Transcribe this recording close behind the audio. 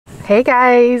Hey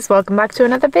guys, welcome back to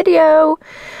another video.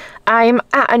 I'm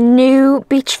at a new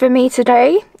beach for me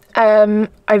today.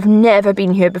 I've never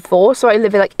been here before, so I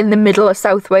live like in the middle of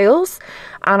South Wales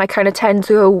and I kind of tend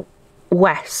to go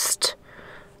west.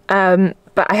 But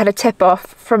I had a tip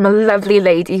off from a lovely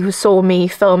lady who saw me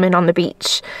filming on the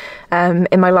beach in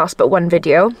my last but one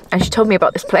video, and she told me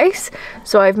about this place.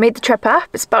 So I've made the trip up.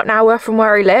 It's about an hour from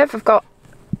where I live. I've got,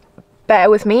 bear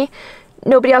with me,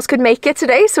 nobody else could make it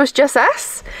today, so it's just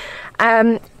us.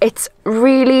 It's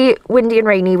really windy and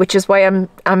rainy, which is why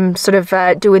I'm sort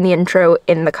of doing the intro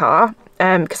in the car,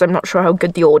 because I'm not sure how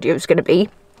good the audio is going to be.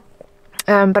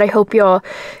 But I hope you're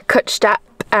cutched up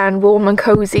and warm and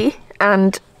cozy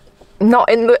and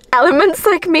not in the elements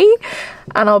like me.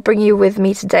 And I'll bring you with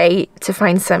me today to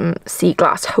find some sea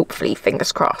glass, hopefully,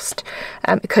 fingers crossed.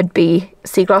 It could be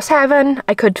sea glass heaven,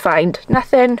 I could find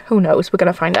nothing, who knows, we're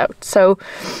going to find out. So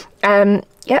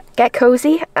yeah, get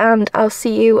cozy and I'll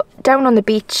see you down on the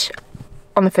beach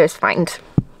on the first find.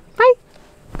 Bye.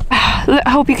 I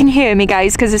hope you can hear me,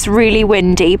 guys, because it's really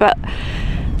windy, but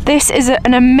this is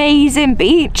an amazing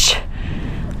beach.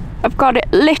 I've got it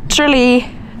literally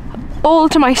all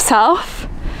to myself,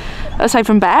 aside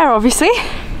from Bear, obviously.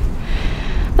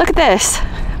 Look at this,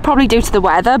 probably due to the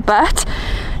weather, but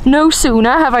no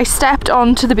sooner have I stepped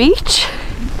onto the beach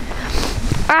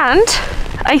and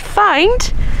I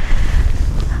find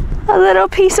a little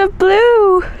piece of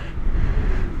blue.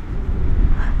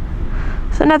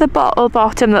 It's another bottle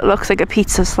bottom that looks like a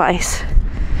pizza slice.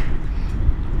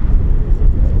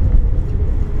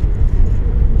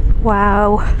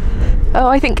 Wow. Oh,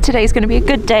 I think today's going to be a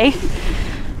good day.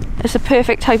 It's a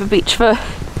perfect type of beach for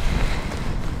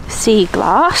sea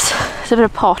glass. There's a bit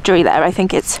of pottery there. I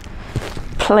think it's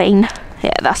plain.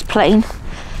 Yeah, that's plain.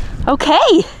 Okay.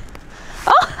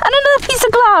 Oh, and another piece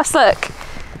of glass, look.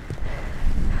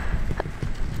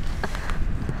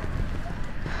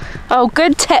 Oh,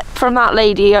 good tip from that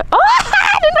lady. Oh, I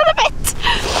had another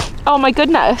bit. Oh my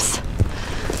goodness.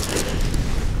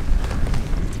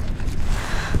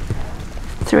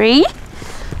 3.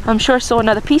 I'm sure I saw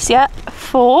another piece yet.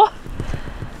 4.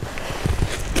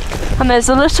 And there's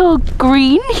a little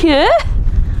green here,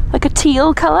 like a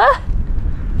teal colour.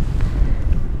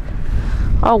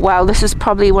 Oh wow, this is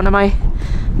probably one of my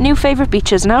new favourite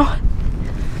beaches now.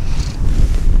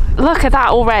 Look at that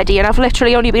already, and I've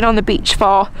literally only been on the beach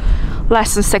for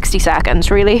less than 60 seconds,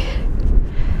 really.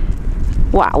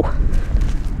 Wow.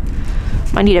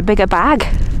 Might need a bigger bag.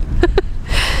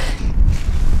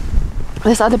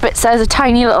 This other bit says a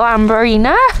tiny little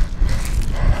amberina.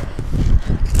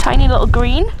 Tiny little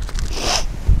green.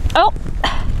 Oh!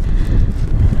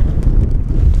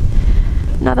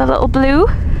 Another little blue.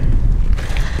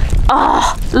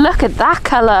 Oh, look at that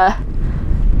colour.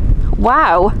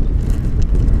 Wow.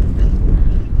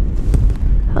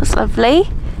 That's lovely.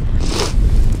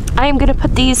 I am going to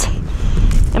put these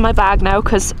in my bag now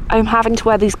because I'm having to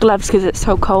wear these gloves because it's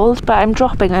so cold, but I'm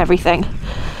dropping everything.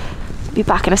 Be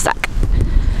back in a sec.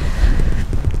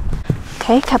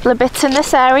 Okay, a couple of bits in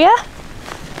this area.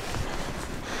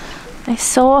 I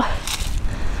saw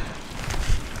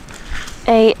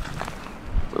a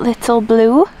little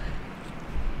blue.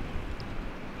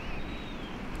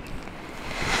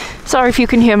 Sorry if you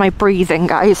can hear my breathing,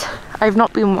 guys. I've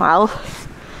not been well,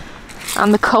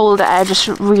 and the cold air just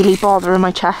really bothering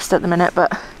my chest at the minute,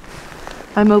 but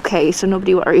I'm okay, so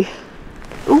nobody worry.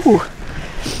 Ooh.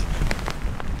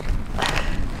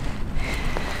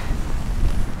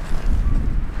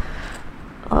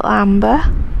 Little amber.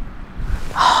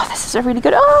 Oh, this is a really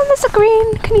good, oh, there's a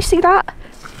green, can you see that?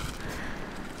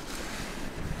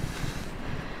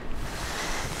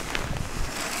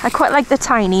 I quite like the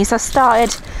tinies.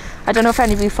 I don't know if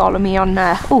any of you follow me on,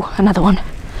 oh, another one.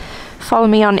 Follow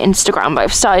me on Instagram, but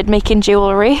I've started making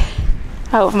jewellery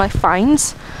out of my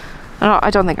finds. I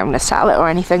don't think I'm going to sell it or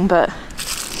anything, but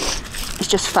it's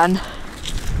just fun.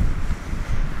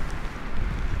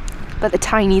 But the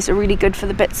tinies are really good for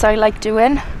the bits I like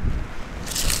doing.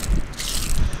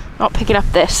 Not picking up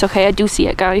this, okay, I do see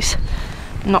it, guys.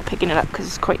 I'm not picking it up because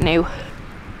it's quite new.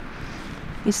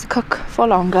 Needs to cook for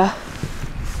longer.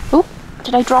 Oh,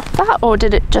 did I drop that or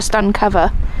did it just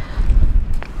uncover?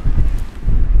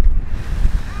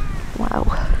 Wow.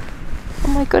 Oh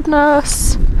my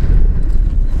goodness.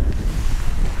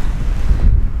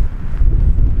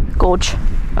 Gorge.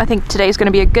 I think today's going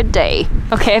to be a good day.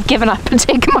 Okay, I've given up and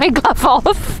taken my glove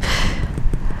off.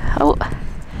 Oh,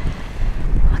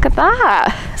 look at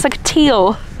that. It's like a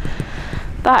teal.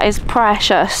 That is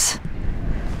precious.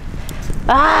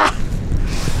 Ah!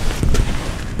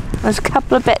 There's a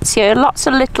couple of bits here. Lots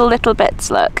of little bits,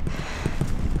 look.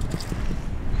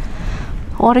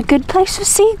 What a good place for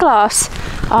sea glass.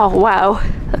 Oh wow,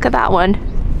 look at that one.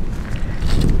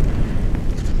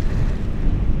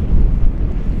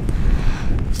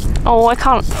 Oh, I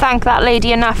can't thank that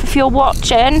lady enough. If you're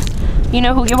watching, you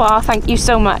know who you are. Thank you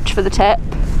so much for the tip.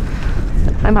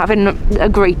 I'm having a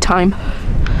great time.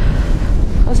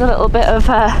 There's a little bit of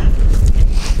a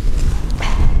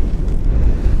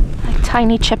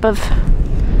tiny chip of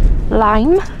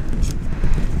lime.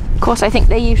 Of course, I think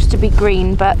they used to be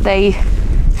green, but they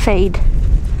fade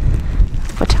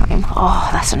over time. Oh,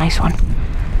 that's a nice one.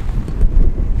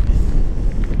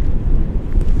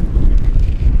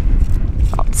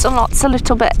 Lots and lots of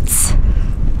little bits.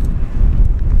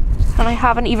 And I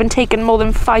haven't even taken more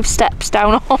than 5 steps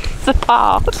down off the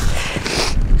path.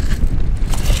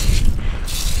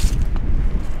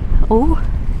 Oh.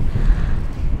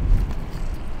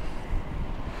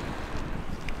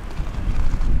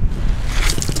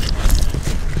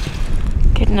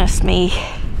 Goodness me.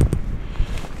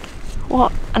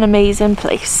 What an amazing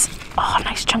place. Oh,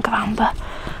 nice chunk of amber.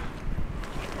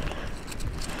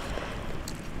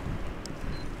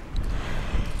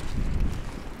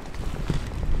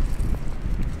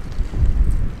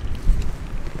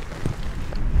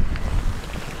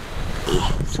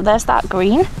 So there's that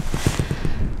green.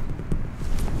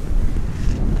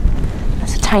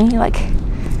 There's a tiny like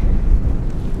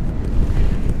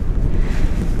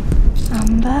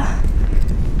amber.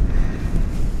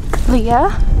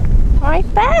 Clear. Right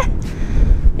there.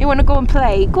 You want to go and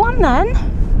play? Go on then.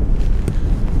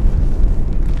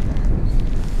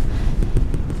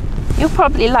 You're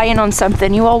probably lying on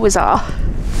something, you always are.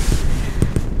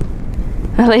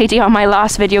 A lady on my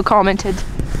last video commented,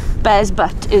 Bear's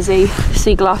butt is a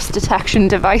sea glass detection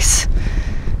device.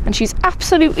 And she's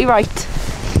absolutely right.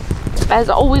 Bear's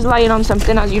always lying on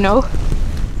something, as you know.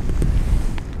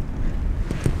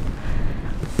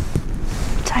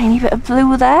 Tiny bit of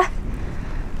blue there.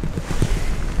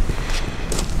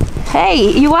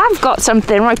 Hey, you have got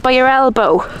something right by your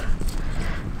elbow.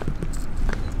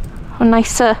 A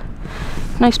nice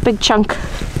big chunk.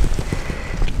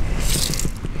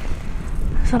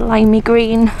 There's a limey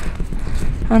green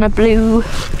and a blue.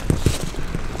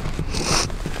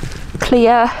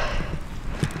 Clear.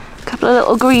 A couple of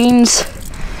little greens.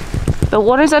 But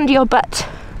what is under your butt?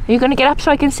 Are you going to get up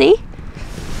so I can see?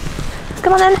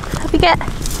 Come on then, up you get.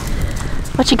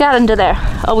 What you got under there?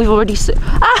 Oh, we've already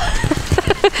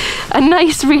a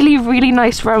nice, really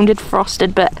nice rounded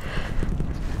frosted bit.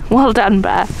 Well done,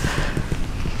 Bear.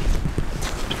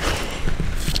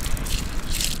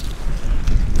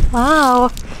 Wow,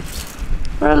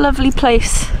 what a lovely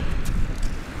place.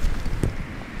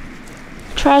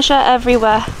 Treasure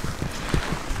everywhere.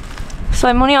 So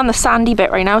I'm only on the sandy bit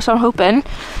right now, so I'm hoping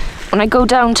when I go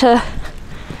down to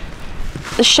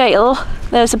the shale,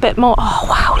 there's a bit more. Oh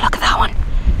wow, look at that one.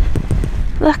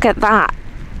 Look at that.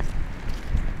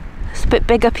 It's a bit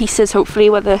bigger pieces, hopefully,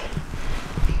 where the...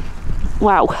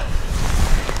 Wow.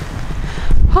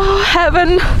 Oh,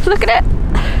 heaven. Look at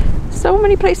it. So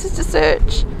many places to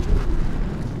search.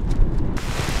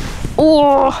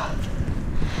 Oh.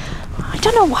 I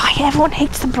don't know why everyone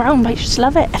hates the brown, but I just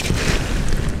love it.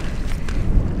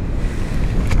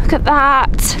 Look at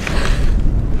that.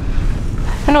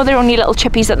 I know they're only little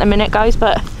chippies at the minute, guys,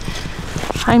 but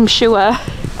I'm sure.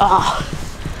 Oh.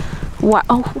 Wow.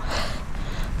 Oh.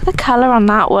 Look at the colour on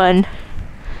that one.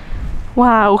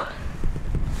 Wow.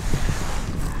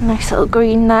 Nice little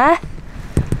green there.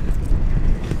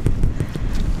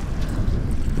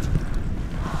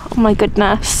 Oh my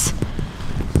goodness.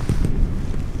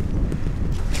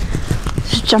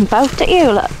 Just jump out at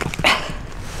you, look.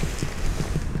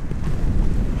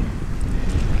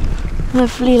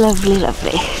 Lovely, lovely,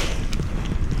 lovely.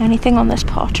 Anything on this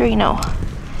pottery? No.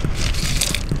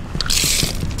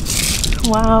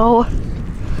 Wow.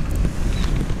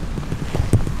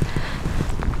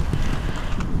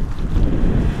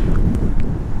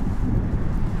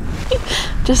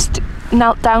 Just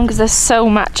knelt down because there's so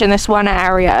much in this one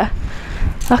area.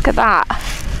 Look at that.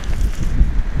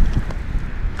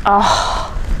 Oh.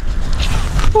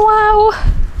 Wow.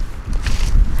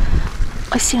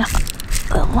 I see a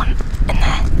little one in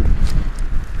there.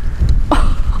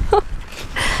 Oh.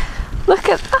 Look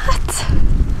at that.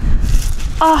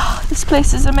 Oh, this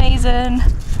place is amazing.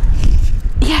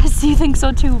 Yes, you think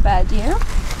so too, Bear, do you?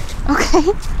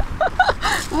 Okay.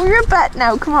 Move your butt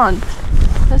now, come on.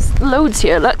 There's loads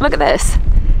here. Look at this.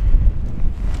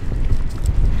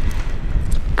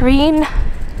 Green,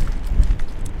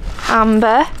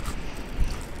 amber,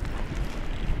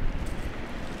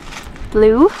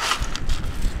 blue,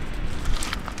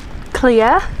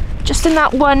 clear, just in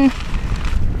that one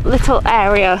little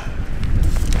area.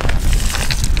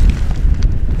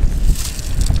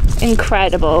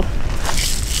 Incredible.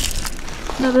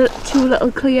 Another 2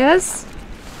 little clears.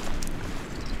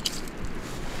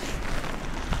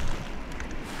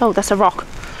 Oh, that's a rock.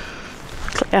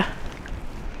 Clear.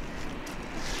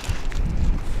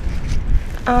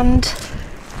 And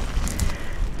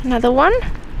another one.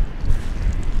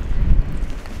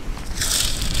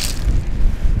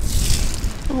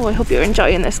 Oh, I hope you're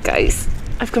enjoying this, guys.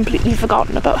 I've completely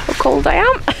forgotten about how cold I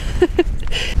am.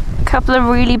 A couple of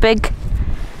really big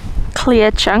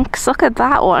clear chunks. Look at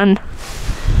that one.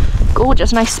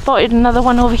 Gorgeous. And I spotted another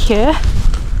one over here.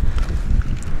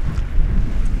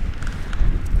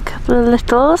 A couple of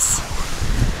littles.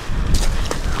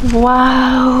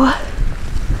 Wow.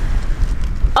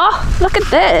 Oh, look at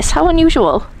this. How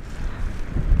unusual.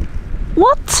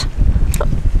 What?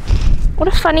 What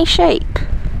a funny shape.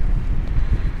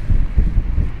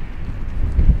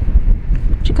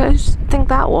 What do you guys think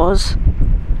that was?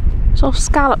 It's all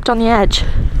scalloped on the edge.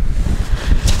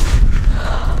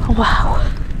 Oh, wow.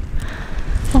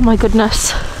 Oh my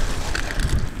goodness.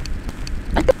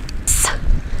 Look at this.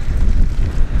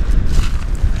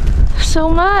 So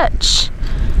much.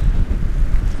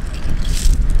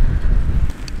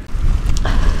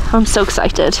 I'm so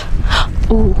excited.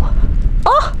 Ooh.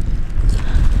 Oh!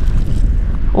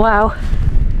 Wow.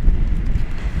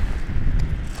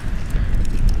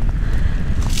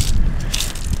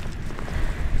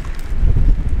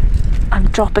 I'm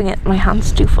dropping it, my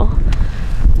hand's too full.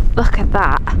 Look at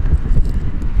that.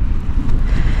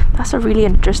 That's a really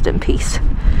interesting piece.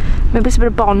 Maybe it's a bit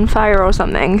of bonfire or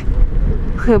something.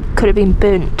 Could have been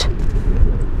burnt.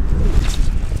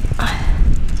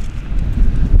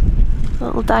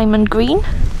 Little diamond green.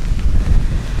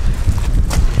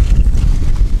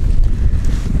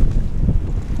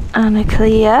 And a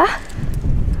clear.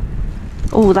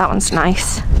 Oh, that one's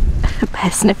nice.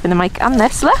 Bear sniffing the mic. And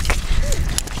this, look.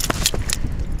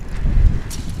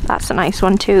 That's a nice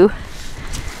one too.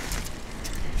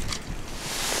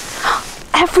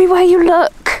 Everywhere you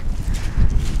look.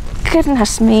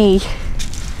 Goodness me.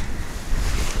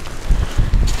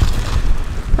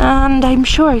 And I'm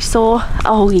sure I saw,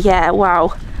 oh yeah,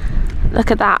 wow. Look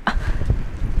at that.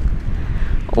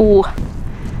 Oh.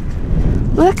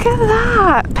 Look at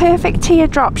that. Perfect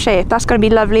teardrop shape. That's going to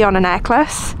be lovely on a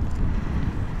necklace.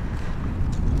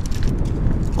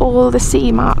 All the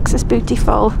sea marks is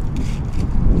beautiful.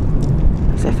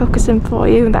 Is it focusing for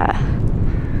you there?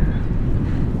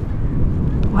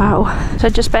 Wow. So I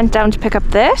just bent down to pick up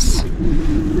this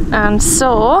and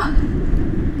saw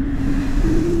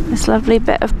this lovely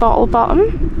bit of bottle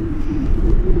bottom.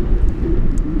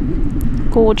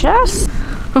 Gorgeous.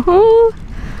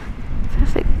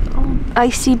 Perfect. Oh,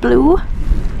 icy blue.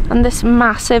 And this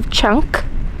massive chunk.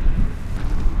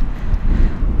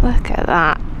 Look at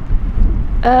that.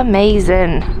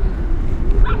 Amazing.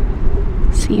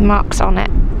 Sea marks on it.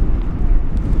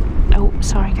 Oh,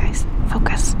 sorry guys.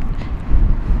 Focus.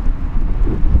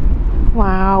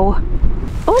 Wow.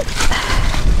 Oh.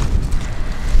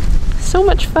 So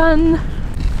much fun.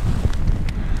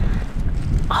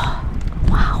 Oh,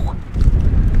 wow.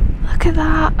 Look at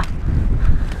that.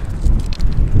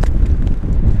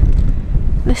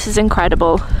 This is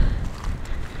incredible.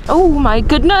 Oh my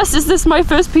goodness, is this my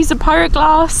first piece of pirate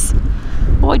glass?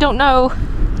 Oh, I don't know.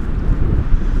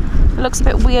 It looks a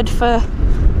bit weird for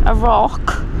a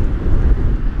rock.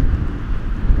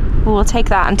 We'll take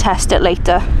that and test it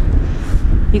later.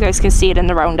 You guys can see it in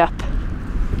the roundup.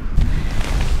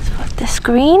 So put this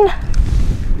green.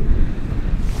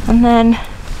 And then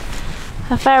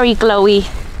a very glowy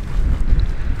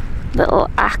little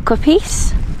aqua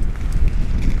piece.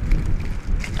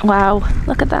 Wow,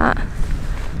 look at that.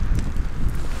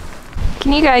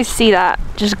 Can you guys see that?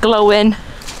 Just glowing.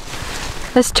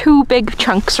 There's 2 big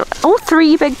chunks. Oh,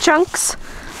 3 big chunks.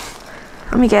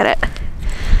 Let me get it.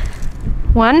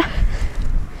 1,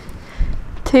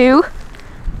 2,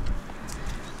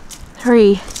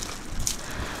 3.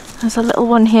 There's a little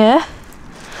one here.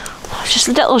 Oh, just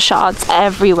little shards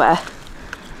everywhere.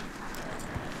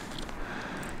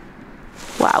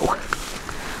 Wow.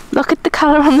 Look at the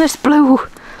colour on this blue.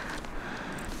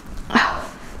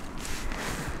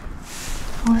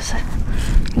 Oh, there's a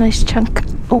nice chunk.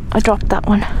 Oh, I dropped that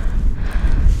one.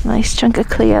 Nice chunk of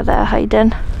clear there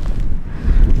hiding.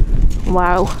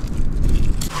 Wow.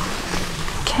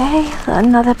 Okay,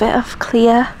 another bit of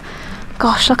clear.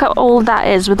 Gosh, look how old that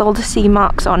is with all the sea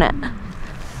marks on it.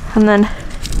 And then,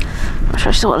 I'm sure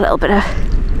I saw a little bit of,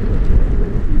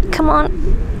 come on,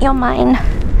 you're mine.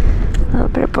 A little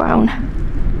bit of brown.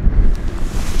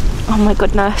 Oh my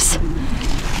goodness.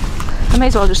 I may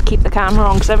as well just keep the camera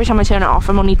on because every time I turn it off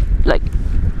I'm only like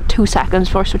 2 seconds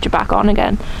before I switch it back on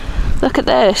again. Look at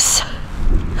this.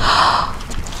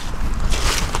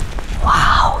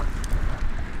 Wow.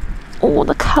 All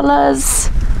the colours.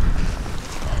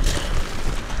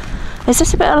 Is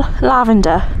this a bit of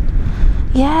lavender?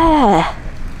 Yeah.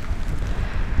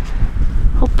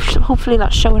 Hopefully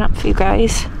that's showing up for you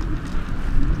guys.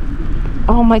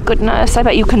 Oh my goodness, I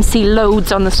bet you can see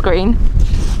loads on the screen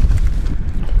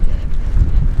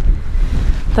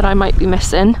that I might be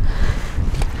missing.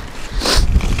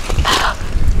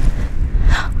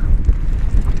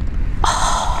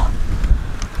 Oh.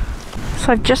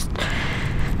 So I've just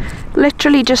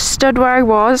literally just stood where I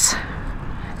was,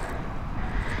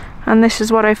 and this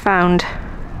is what I found.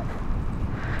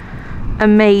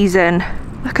 Amazing.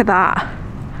 Look at that.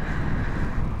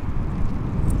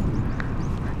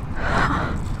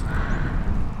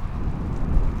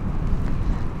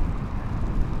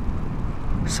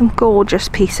 Some gorgeous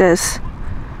pieces.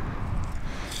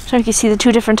 So you can see the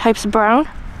two different types of brown.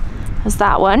 There's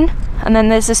that one, and then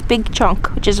there's this big chunk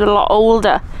which is a lot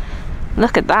older.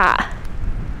 Look at that.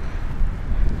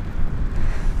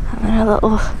 And then a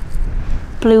little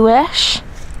bluish,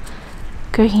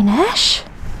 greenish.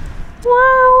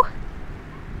 Wow.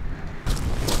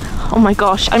 Oh my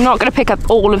gosh, I'm not going to pick up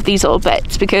all of these little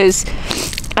bits because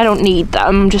I don't need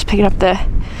them. I'm just picking up the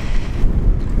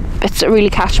bits that really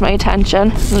catch my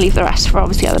attention and leave the rest for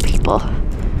obviously other people.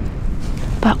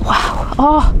 But wow.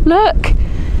 Oh, look.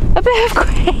 A bit of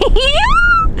grey.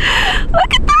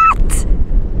 Look at that.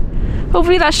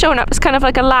 Hopefully that's showing up. It's kind of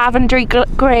like a lavendery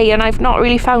grey, and I've not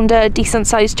really found a decent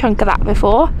sized chunk of that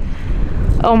before.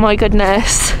 Oh my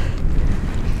goodness.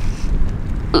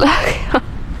 Look.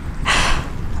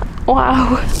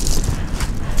 Wow.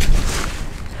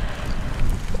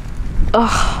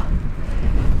 Oh,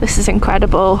 this is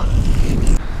incredible.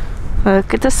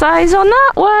 Look at the size on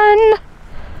that one.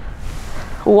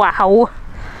 Wow.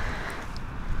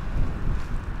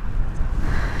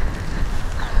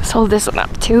 Let's hold this one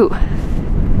up too.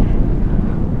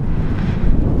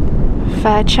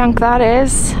 Fair chunk that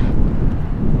is. A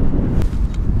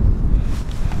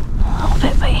little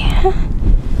bit by here.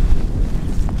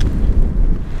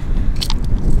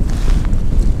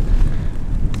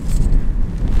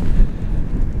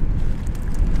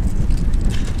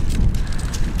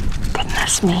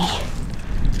 Goodness me.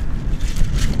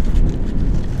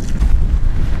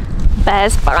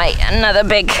 There's by another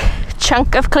big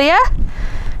chunk of clear.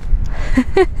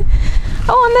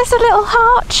 Oh, and there's a little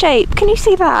heart shape. Can you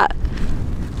see that?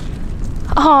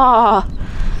 Oh,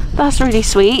 that's really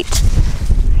sweet.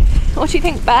 What do you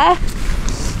think, Bear?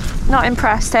 Not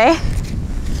impressed, eh?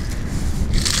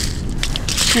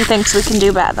 She thinks we can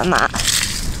do better than that.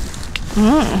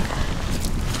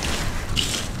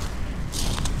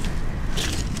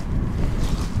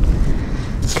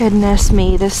 Goodness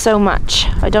me, there's so much.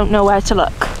 I don't know where to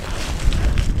look.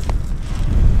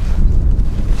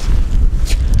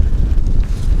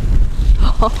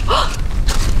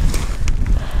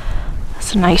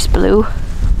 That's a nice blue.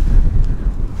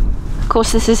 Of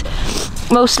course, this is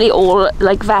mostly all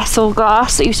like vessel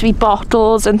glass. It used to be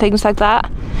bottles and things like that,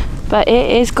 but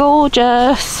it is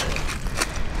gorgeous.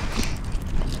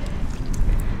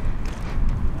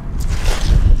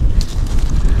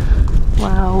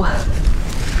 Wow.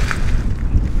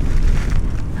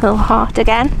 Little heart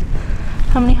again.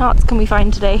 How many hearts can we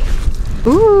find today?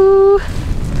 Ooh,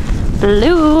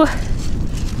 blue.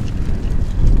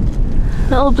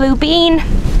 Little blue bean.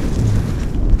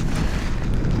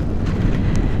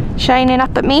 Shining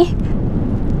up at me.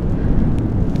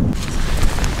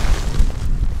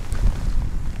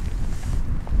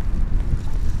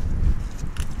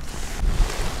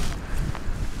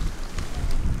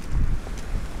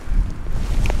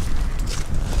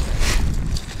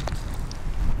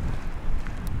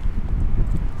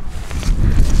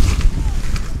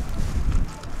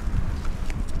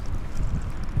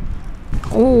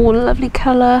 Oh, lovely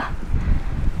colour.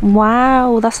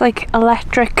 Wow, that's like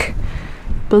electric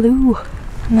blue.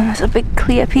 And then there's a big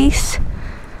clear piece.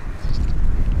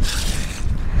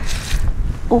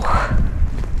 Oh.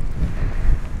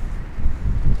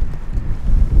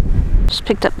 Just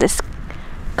picked up this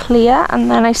clear,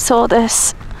 and then I saw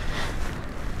this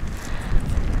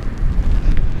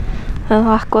little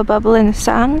aqua bubble in the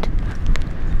sand.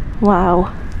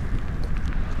 Wow.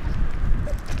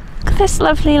 Look at this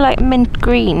lovely like mint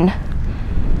green.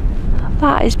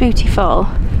 That is beautiful.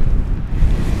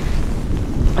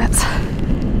 That's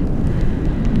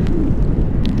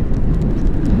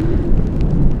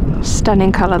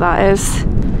stunning colour that is.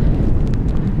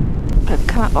 I've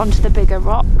come up onto the bigger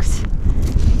rocks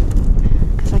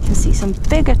because I can see some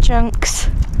bigger chunks.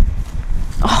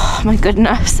 Oh my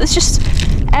goodness, it's just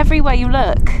everywhere you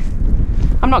look.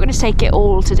 I'm not going to take it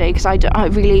all today because I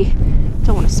really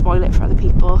don't want to spoil it for other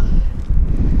people.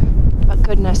 But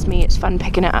goodness me, it's fun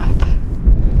picking it up.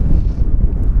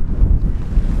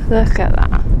 Look at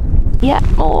that. Yeah,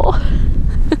 more.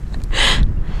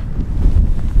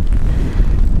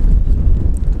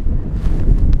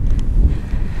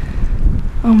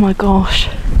 Oh my gosh.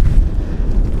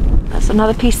 That's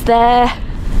another piece there.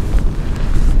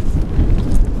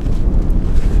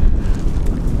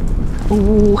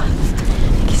 Ooh, you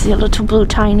can see a little blue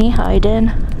tiny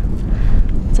hiding.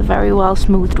 It's a very well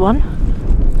smoothed one.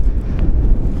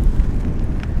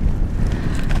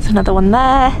 There's another one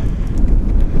there.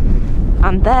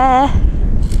 And there.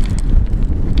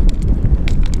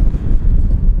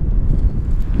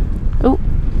 Oh,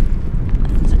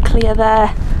 there's a clear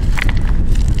there.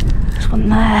 There's one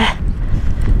there.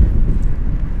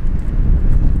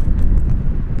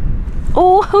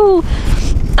 Oh,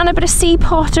 and a bit of sea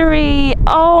pottery.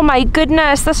 Oh my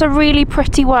goodness, that's a really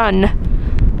pretty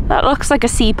one. That looks like a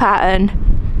sea pattern.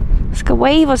 It's like a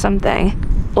wave or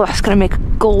something. Oh, that's gonna make a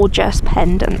gorgeous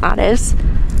pendant, that is.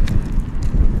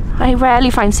 I rarely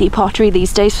find sea pottery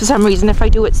these days for some reason. If I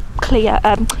do, it's plain.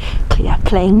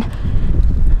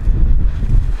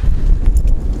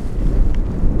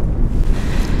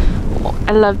 Oh,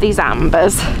 I love these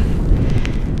ambers.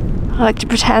 I like to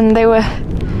pretend they were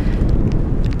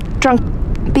drunk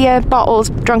beer bottles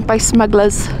drunk by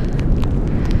smugglers.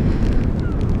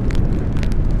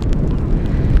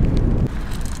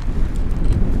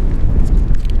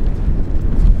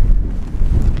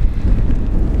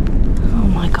 Oh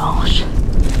my gosh.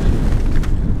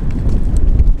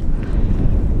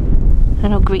 I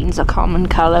know green's a common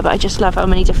colour, but I just love how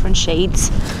many different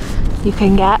shades you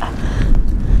can get.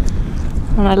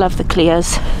 And I love the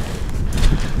clears.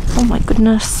 Oh my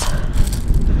goodness.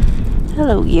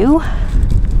 Hello, you.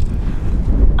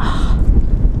 Oh.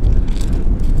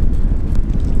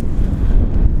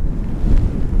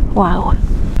 Wow.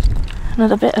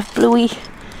 Another bit of bluey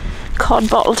cod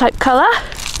bottle type colour.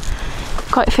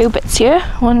 Quite a few bits here.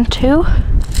 1, 2.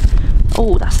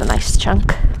 Oh, that's a nice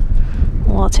chunk.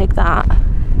 Oh, I'll take that.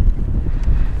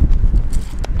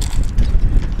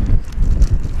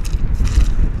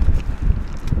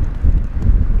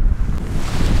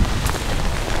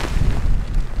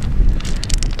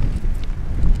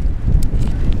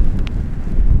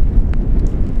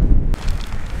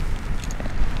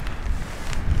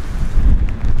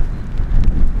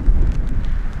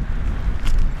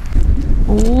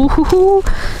 Ooh.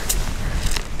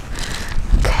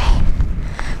 Okay,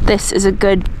 this is a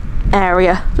good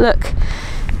area. Look,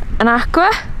 an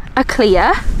aqua, a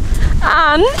clear,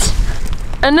 and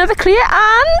another clear,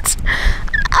 and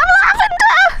a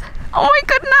lavender. Oh my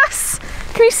goodness!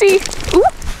 Can you see? Ooh,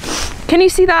 can you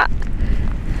see that?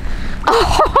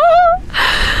 Oh,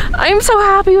 I'm so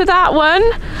happy with that one.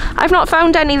 I've not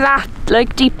found any that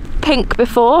like deep pink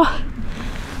before.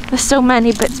 There's so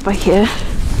many bits by here.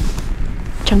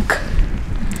 Chunk.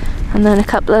 And then a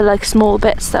couple of like small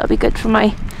bits that'll be good for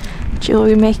my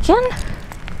jewellery making.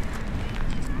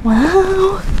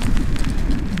 Wow.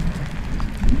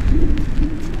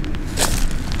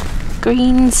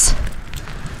 Greens.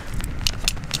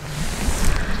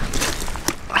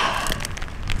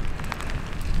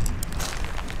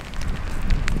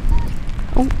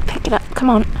 Oh, pick it up, come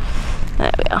on.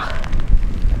 There we are.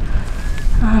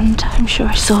 And I'm sure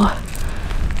I saw.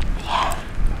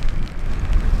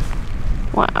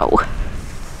 Wow.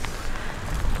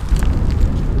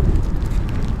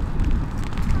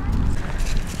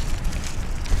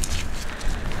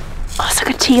 Oh, it's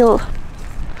like a teal.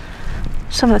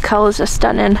 Some of the colours are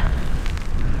stunning.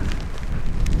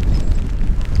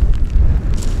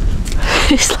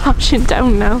 It's slashing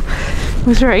down now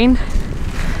with rain.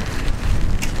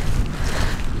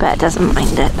 But it doesn't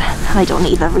mind it. I don't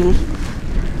either, really.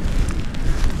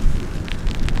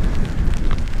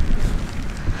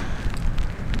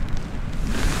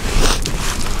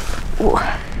 Oh,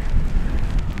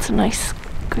 it's a nice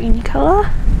green colour.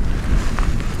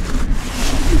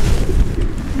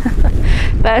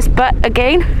 There's butt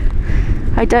again.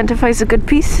 Identifies a good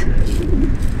piece.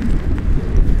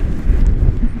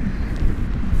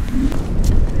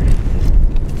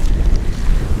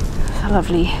 It's a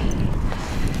lovely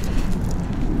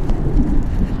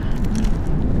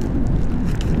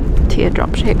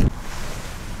teardrop shape.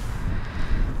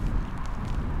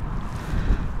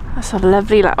 That's a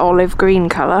lovely like olive green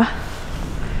colour.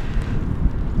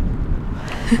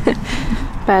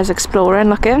 Bear's exploring,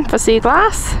 looking for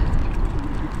seaglass.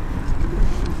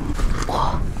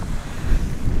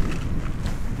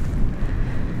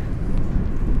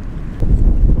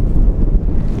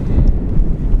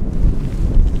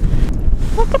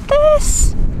 Look at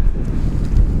this.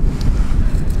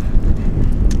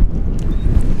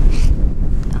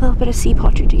 A little bit of sea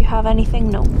pottery. Do you have anything?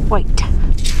 No. White.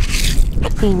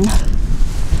 Clean.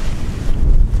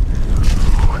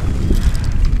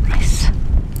 Nice.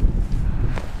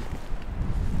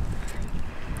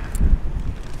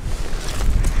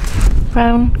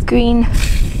 Brown, green,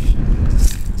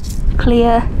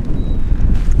 clear,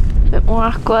 a bit more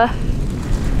aqua.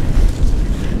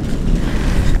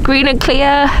 Green and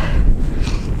clear.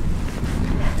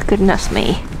 Goodness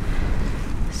me.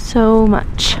 So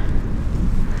much.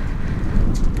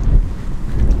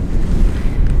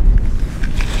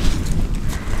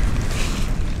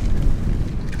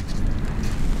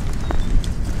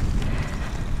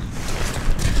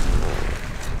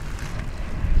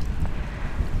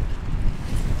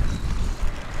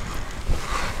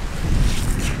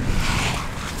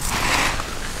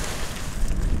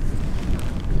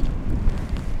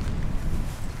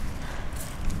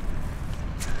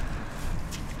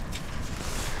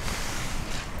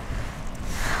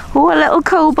 Oh, a little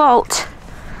cobalt.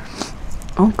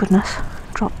 Oh goodness,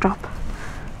 drop, drop.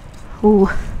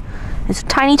 Oh, it's a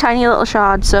tiny, tiny little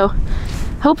shard, so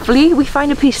hopefully we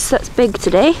find a piece that's big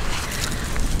today.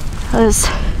 Because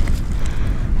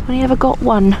I've only ever got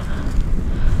one.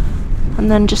 And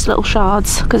then just little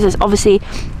shards, because it's obviously,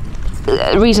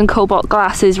 the reason cobalt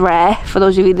glass is rare, for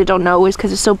those of you that don't know, is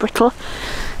because it's so brittle.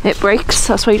 It breaks,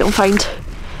 that's why you don't find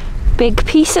big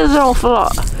pieces an awful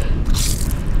lot.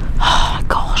 Oh my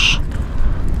gosh.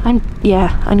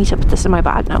 I need to put this in my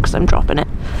bag now because I'm dropping it.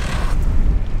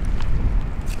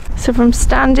 So from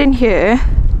standing here,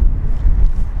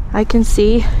 I can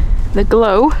see the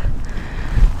glow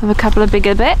of a couple of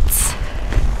bigger bits,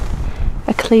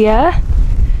 a clear,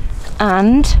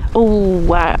 and oh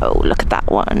wow, look at that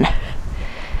one.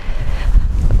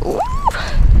 Ooh.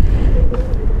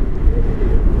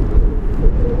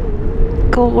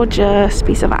 Gorgeous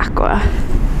piece of aqua.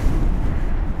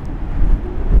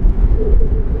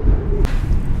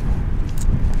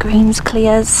 Greens,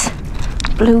 clears,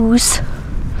 blues.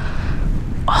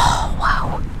 Oh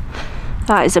wow,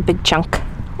 that is a big chunk.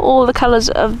 All the colours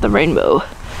of the rainbow.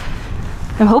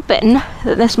 I'm hoping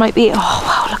that this might be, oh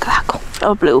wow, look at that gold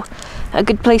or blue. A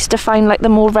good place to find like the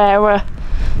more rarer.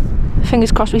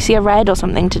 Fingers crossed we see a red or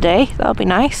something today. That'll be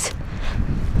nice.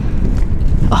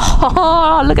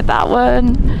 Oh, look at that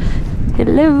one.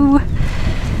 Hello.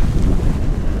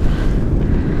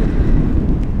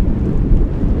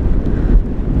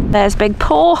 There's big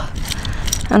paw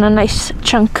and a nice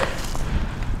chunk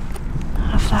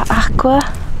of that aqua.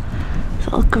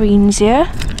 Little greens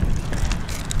here.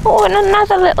 Oh, and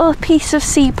another little piece of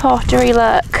sea pottery,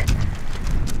 look.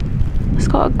 It's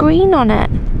got a green on it.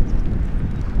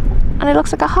 And it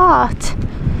looks like a heart.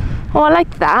 Oh, I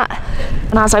like that.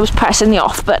 And as I was pressing the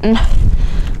off button,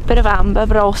 bit of amber,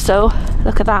 but also,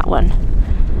 look at that one.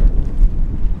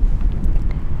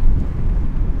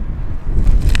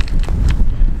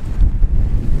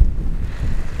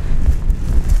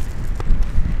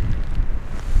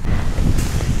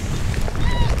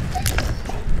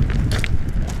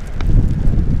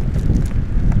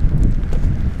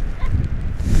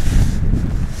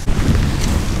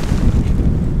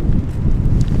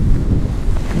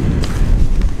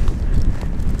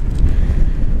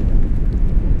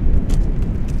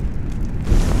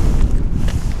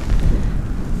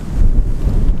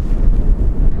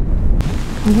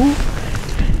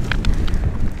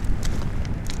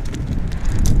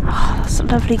 Oh, that's a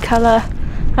lovely colour.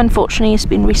 Unfortunately, it's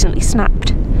been recently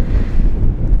snapped.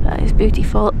 That is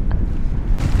beautiful.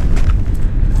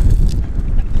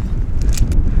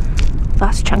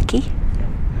 That's chunky.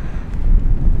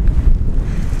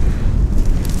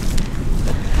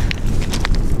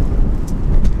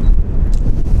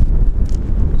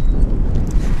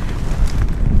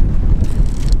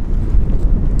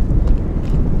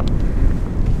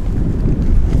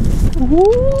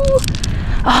 Ooh.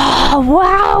 Oh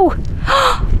wow,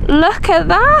 look at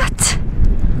that.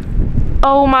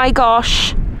 Oh my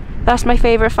gosh, that's my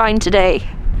favourite find today,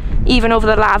 even over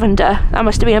the lavender. That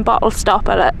must have been a bottle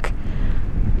stopper, look.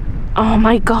 Oh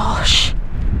my gosh.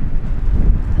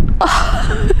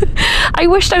 Oh. I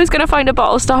wished I was going to find a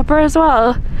bottle stopper as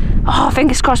well. Oh,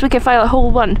 fingers crossed we can find a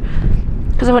whole one,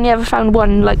 because I've only ever found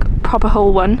one like proper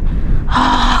whole one.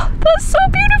 Oh, that's so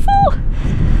beautiful.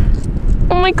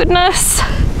 Oh my goodness.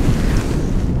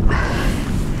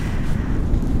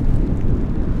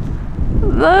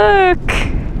 Look.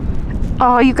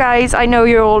 Oh, you guys, I know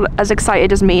you're all as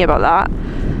excited as me about that.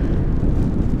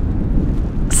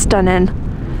 Stunning.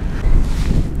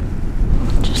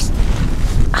 Just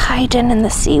hiding in the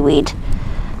seaweed.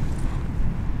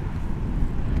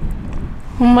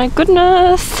 Oh my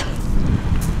goodness.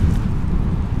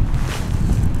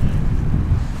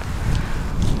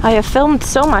 I have filmed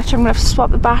so much, I'm gonna have to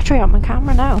swap the battery on my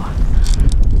camera now.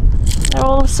 They're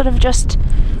all sort of just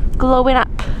glowing up.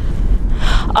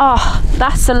 Oh,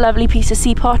 that's a lovely piece of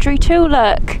sea pottery too,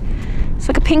 look. It's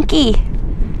like a pinky.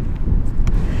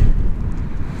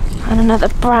 And another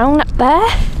brown up there.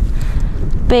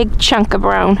 Big chunk of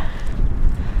brown.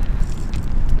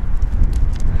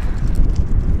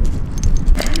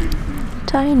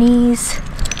 Tinies.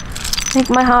 Make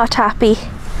my heart happy.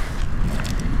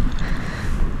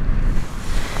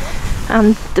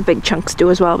 And the big chunks do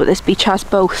as well, but this beach has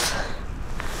both.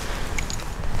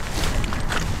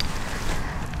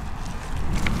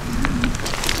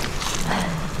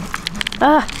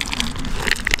 Ah,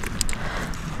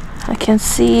 I can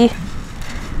see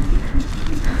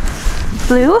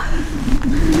blue,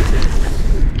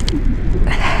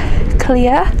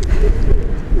 clear.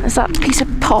 Is that piece of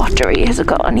pottery? Has it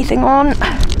got anything on?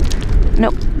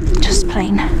 Nope, just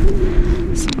plain.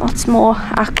 Lots more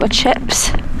aqua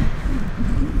chips.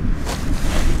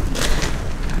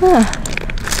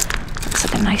 Looks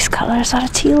like a nice colour. Is that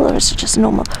a teal or is it just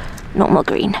normal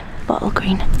green? Bottle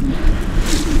green.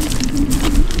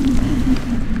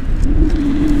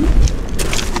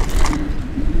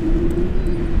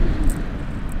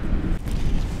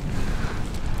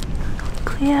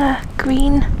 Clear,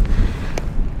 green.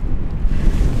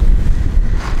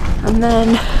 And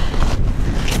then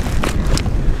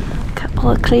a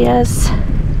couple of clears.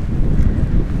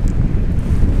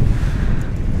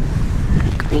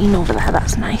 Green over there,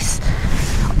 that's nice.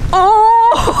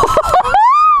 Oh!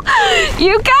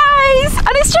 You guys!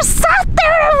 And it's just sat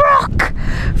there in a rock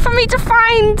for me to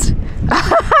find.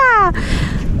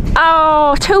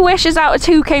 Oh, 2 wishes out of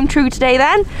 2 came true today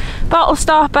then. Bottle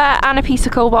stopper and a piece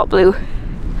of cobalt blue.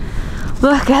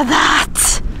 Look at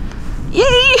that!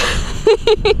 Yay!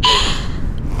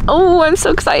 Oh, I'm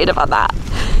so excited about that.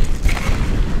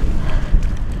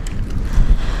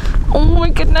 Oh my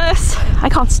goodness. I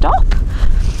can't stop.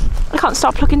 I can't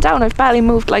stop looking down. I've barely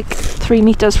moved like 3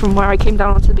 meters from where I came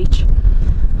down onto the beach.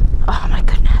 Oh my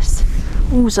goodness.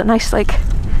 Ooh, it's a nice like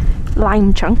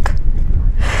lime chunk.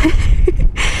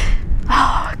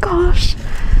 Oh my gosh.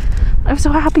 I'm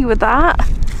so happy with that.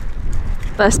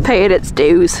 Let's pay it its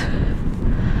dues.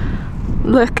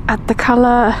 Look at the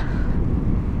colour.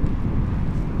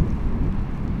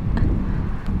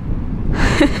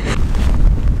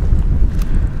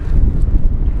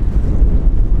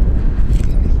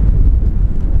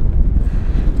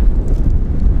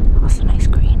 That's a nice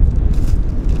green.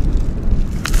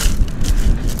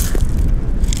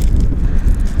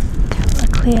 Couple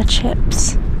of clear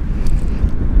chips.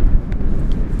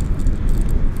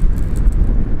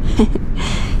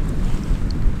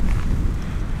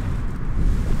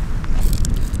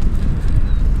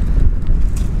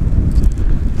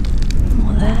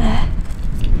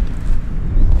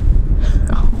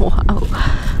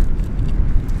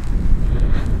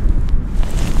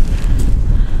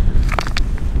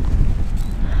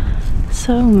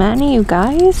 So many, you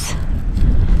guys.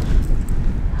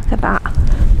 Look at that.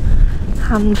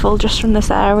 Handful just from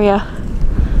this area.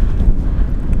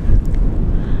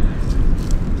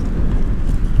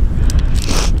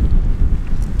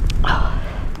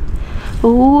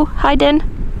 Oh, hiding.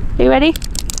 Are you ready?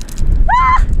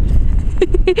 Ah!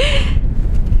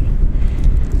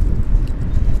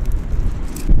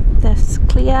 This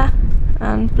clear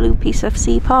and blue piece of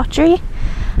sea pottery.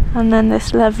 And then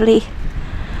this lovely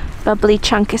bubbly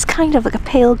chunk is kind of like a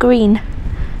pale green.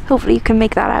 Hopefully you can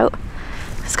make that out.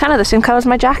 It's kind of the same colour as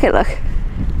my jacket, look.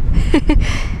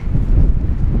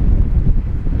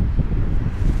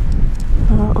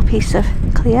 A little piece of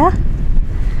clear.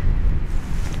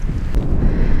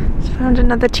 Just found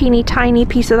another teeny tiny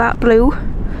piece of that blue.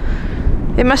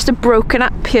 It must have broken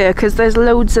up here because there's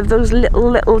loads of those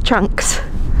little chunks.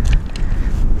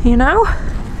 You know?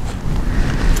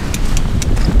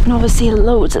 And obviously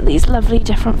loads of these lovely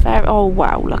different oh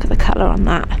wow, look at the colour on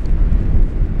that.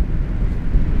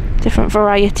 Different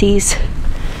varieties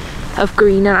of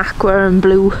green and aqua and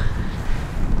blue.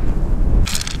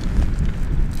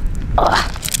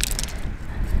 Ugh.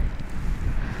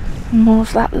 More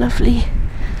of that lovely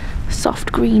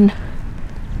soft green.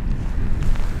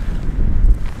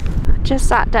 I just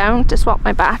sat down to swap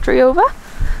my battery over,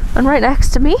 and right next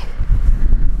to me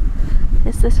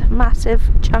is this massive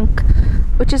chunk,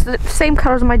 which is the same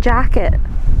colour as my jacket,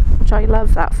 which I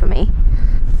love that for me.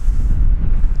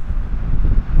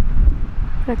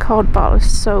 The cod bottle is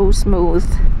so smooth.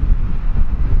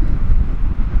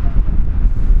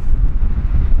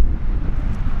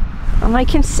 And I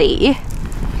can see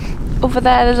over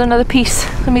there's another piece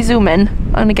Let me zoom in.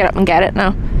 I'm gonna get up and get it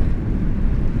now.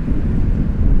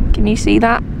 Can you see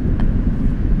that?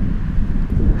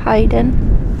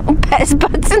 Hiding. Oh, Pet's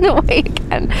butt's in the way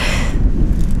again.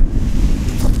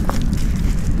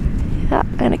 Yeah,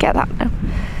 I'm gonna get that now.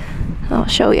 I'll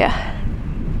show you.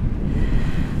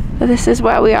 But this is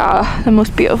where we are, the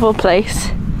most beautiful place.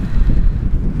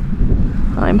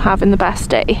 I'm having the best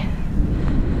day.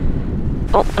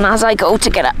 Oh, and as I go to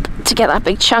get up to get that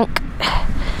big chunk,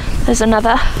 there's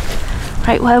another.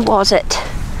 Right, where was it?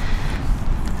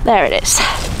 There it is.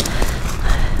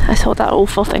 I thought that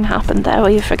awful thing happened there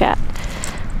where you forget.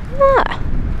 Ah.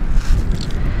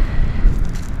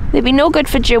 They'd be no good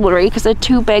for jewellery because they're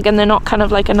too big and they're not kind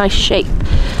of like a nice shape.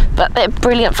 But they're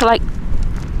brilliant for like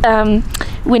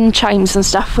wind chimes and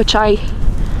stuff, which I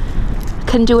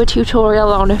can do a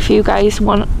tutorial on if you guys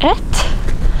want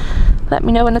it. Let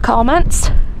me know in the comments.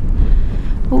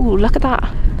 Ooh, look at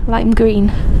that. Lime green.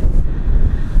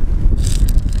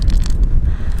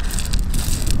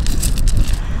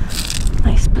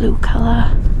 Nice blue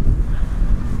colour.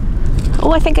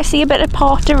 Oh, I think I see a bit of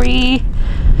pottery.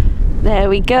 There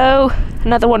we go.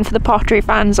 Another one for the pottery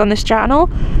fans on this channel.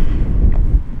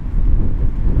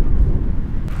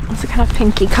 It's a kind of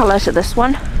pinky colour to this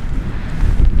one.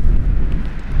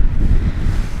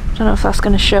 Don't know if that's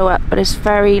going to show up, but it's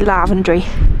very lavendery.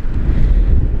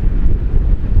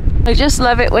 I just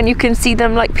love it when you can see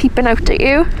them like peeping out at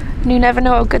you, and you never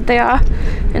know how good they are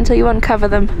until you uncover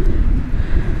them.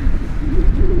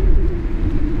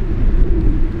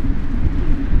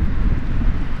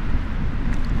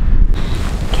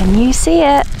 Can you see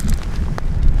it?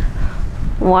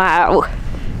 Wow.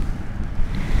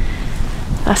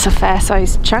 That's a fair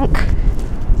sized chunk.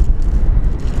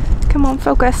 Come on,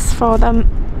 focus for them.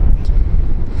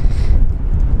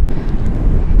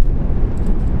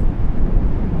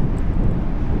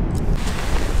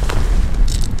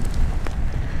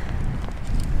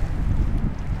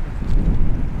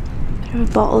 Bit of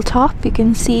a bottle top, you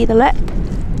can see the lip.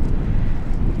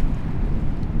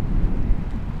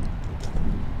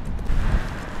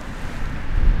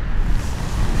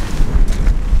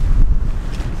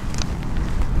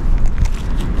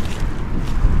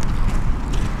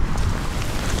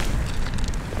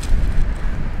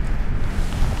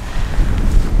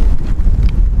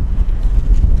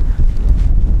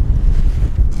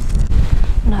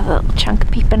 Another little chunk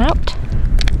peeping out.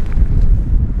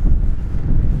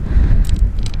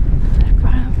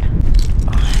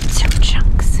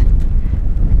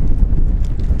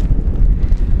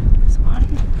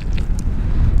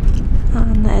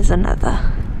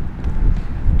 Another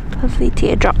lovely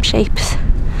teardrop shapes.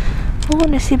 Oh,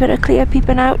 and I see a bit of clear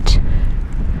peeping out.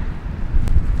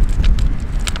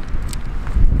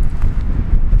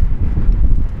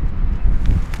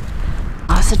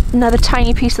 Oh, that's another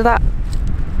tiny piece of that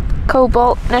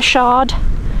cobalt and a shard.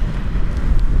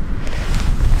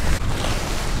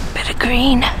 Bit of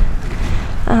green,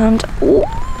 and oh,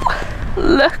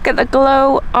 look at the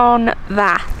glow on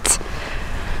that.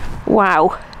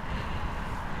 Wow.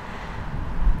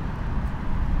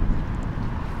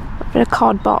 Bit of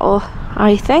cod bottle,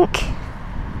 I think.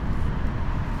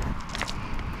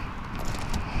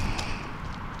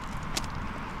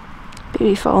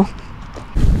 Beautiful.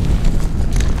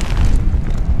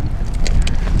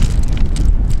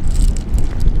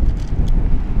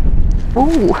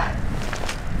 Ooh.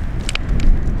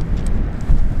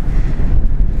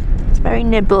 It's very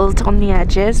nibbled on the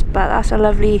edges, but that's a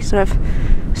lovely sort of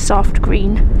soft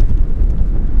green.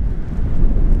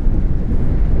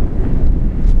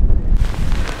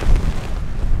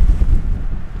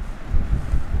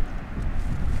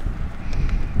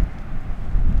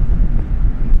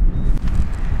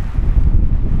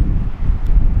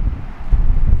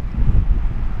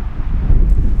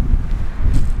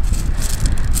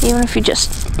 Even if you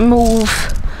just move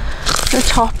the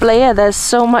top layer, there's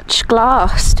so much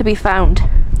glass to be found.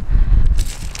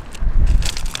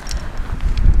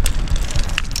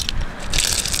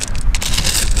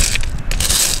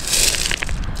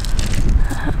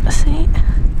 Let's see.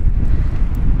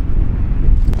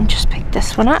 And just pick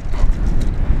this one up.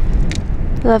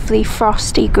 Lovely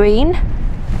frosty green.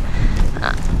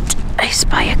 And I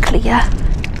spy a clear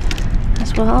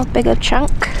as well, bigger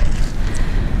chunk.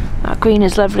 That green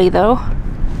is lovely though.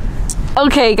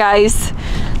 Okay guys,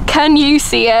 can you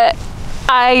see it?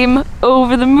 I'm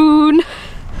over the moon.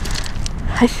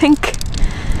 I think,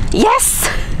 yes!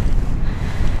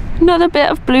 Another bit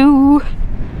of blue.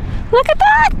 Look at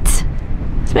that!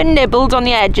 It's been nibbled on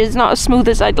the edges, not as smooth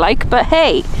as I'd like, but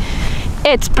hey,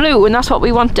 it's blue and that's what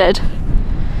we wanted.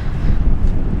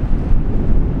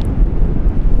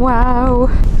 Wow.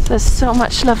 There's so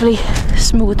much lovely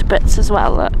smooth bits as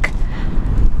well, look.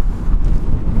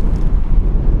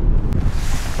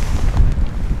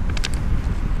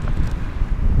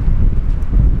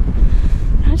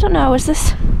 I don't know, is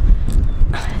this...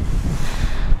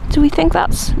 Do we think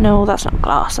that's... No, that's not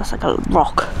glass, that's like a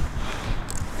rock.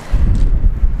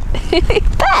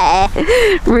 There!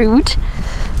 Rude.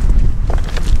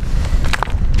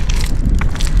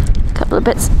 Couple of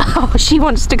bits. Oh, she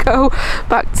wants to go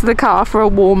back to the car for a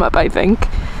warm-up, I think.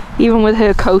 Even with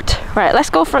her coat. Right,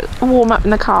 let's go for a warm-up in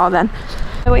the car then.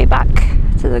 On the way back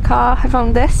to the car, I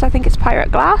found this. I think it's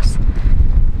pirate glass.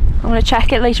 I'm going to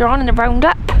check it later on in the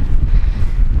roundup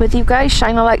with you guys,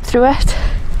 shine a light through it.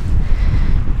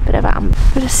 Bit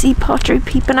of sea pottery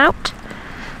peeping out.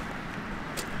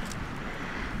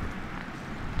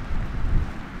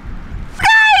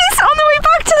 Guys, on the way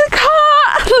back to the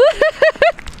car!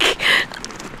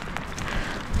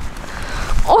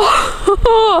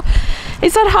 Oh,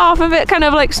 it's had half of it kind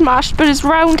of like smashed, but it's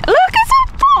round. Look, it's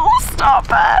a bottle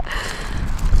stopper!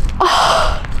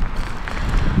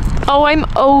 Oh, I'm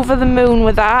over the moon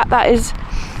with that. That is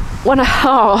one of,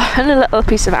 oh, and a little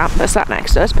piece of amber sat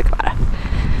next to us. Pick that up.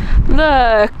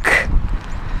 Look!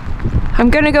 I'm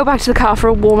gonna go back to the car for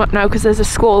a warm up now because there's a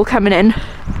squall coming in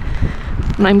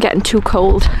and I'm getting too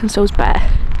cold, and so's Bear.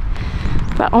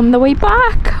 But on the way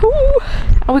back, ooh,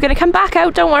 and we're gonna come back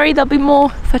out, don't worry, there'll be more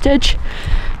footage.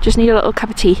 Just need a little cup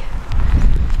of tea.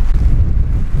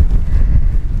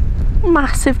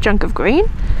 Massive chunk of green.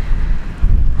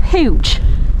 Huge.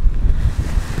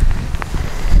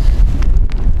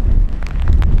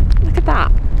 Look at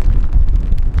that.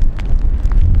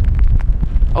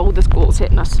 Oh, the squall's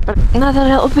hitting us. But another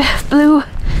little bit of blue.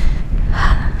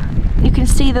 You can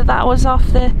see that that was off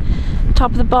the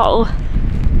top of the bottle.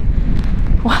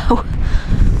 Wow,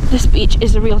 this beach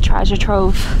is a real treasure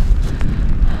trove.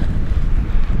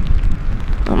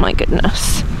 Oh my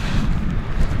goodness.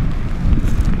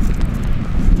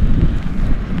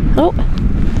 Oh.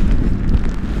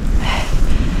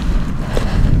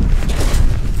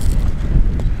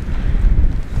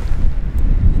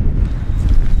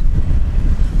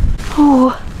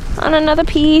 Oh, and another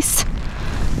piece.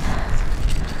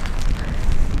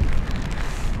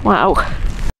 Wow.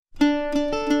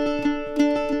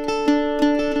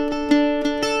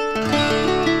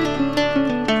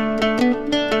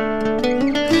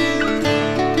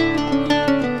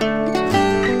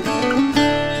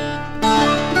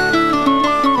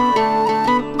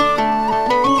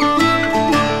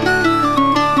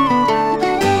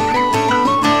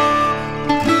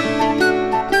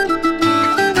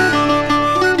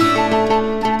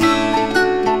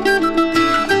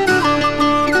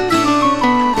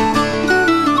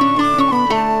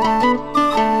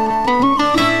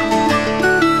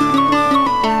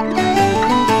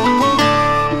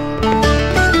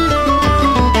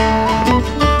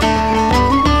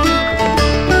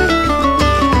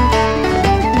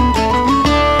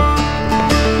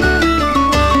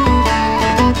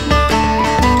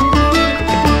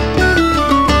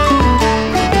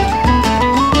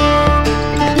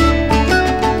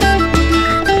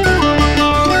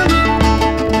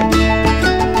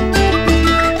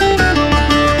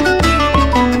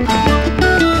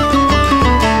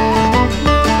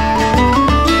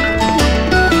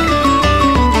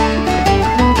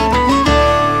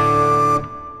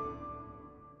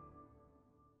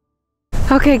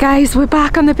 Okay guys, we're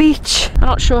back on the beach. I'm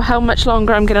not sure how much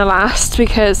longer I'm gonna last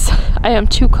because I am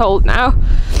too cold now,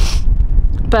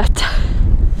 but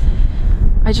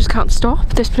I just can't stop.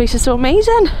 This place is so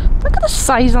amazing. Look at the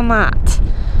size on that.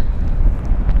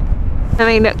 I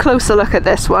mean, a closer look at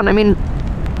this one. I mean,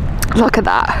 look at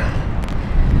that.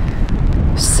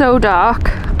 So dark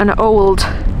and old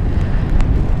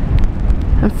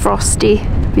and frosty,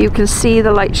 but you can see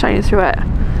the light shining through it.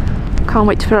 Can't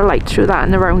wait to put a light through that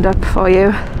in the roundup for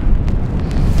you.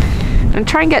 And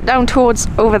try and get down towards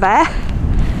over there,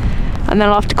 and then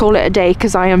I'll have to call it a day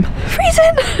because I am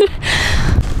freezing.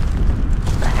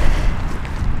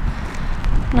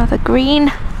 Another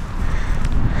green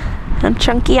and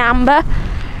chunky amber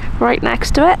right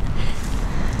next to it.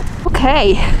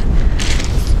 Okay.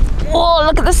 Whoa,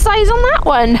 look at the size on that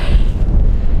one.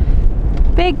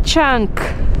 Big chunk.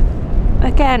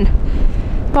 Again,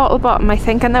 bottle bottom I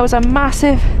think, and there was a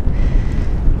massive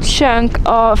chunk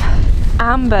of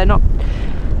amber not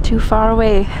too far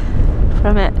away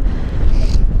from it.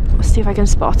 Let's see if I can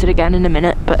spot it again in a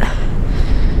minute, but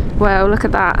wow, look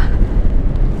at that.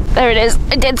 There it is.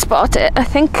 I did spot it, I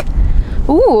think.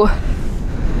 Ooh,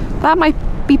 that might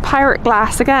be pirate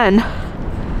glass again.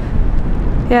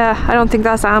 Yeah, I don't think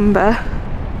that's amber.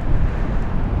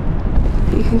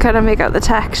 You can kind of make out the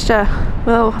texture.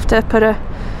 We'll have to put a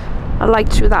light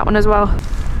through that one as well. Bit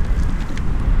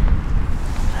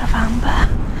of amber.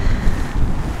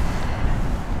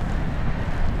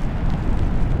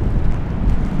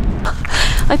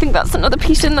 I think that's another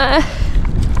piece in there.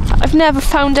 I've never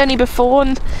found any before,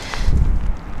 and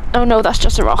oh no, that's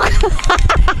just a rock.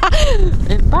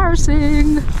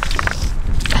 Embarrassing.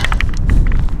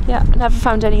 Yeah, never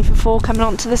found any before coming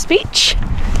onto this beach.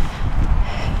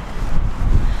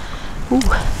 Ooh,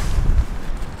 a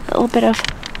little bit of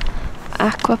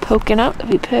aqua poking out. That'd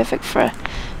be perfect for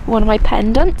one of my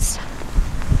pendants.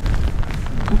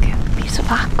 Okay, a piece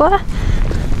of aqua.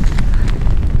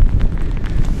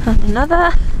 And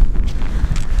another.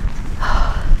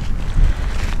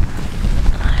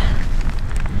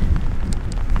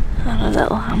 And a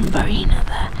little amberina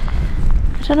there.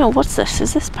 I don't know, what's this?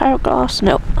 Is this pyroglass?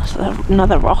 No, that's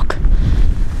another rock.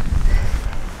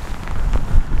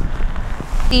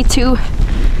 The two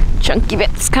chunky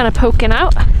bits kind of poking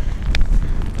out.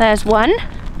 There's one.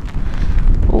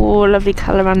 Oh, lovely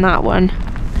colour on that one.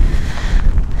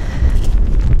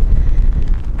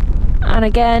 And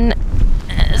again,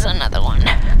 there's another one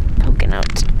poking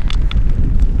out.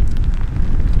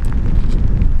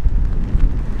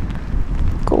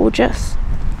 Gorgeous.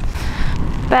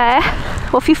 Bear,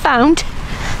 what have you found?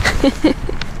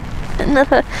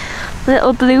 Another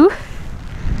little blue.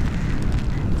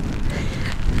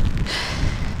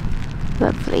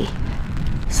 Lovely.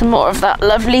 Some more of that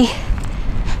lovely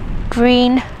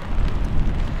green,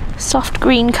 soft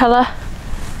green colour.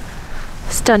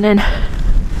 Stunning.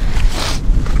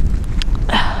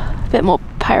 A bit more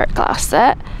pirate glass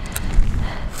there.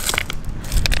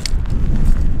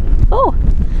 Oh,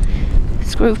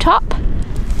 screw top.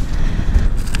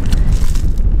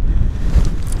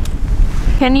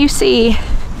 Can you see?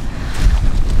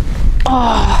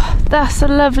 Oh, that's the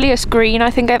loveliest green I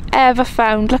think I've ever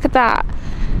found. Look at that.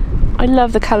 I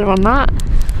love the colour on that.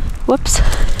 Whoops.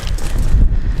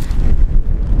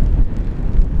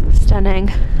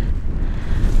 Stunning.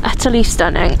 Utterly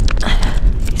stunning.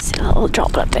 You see the little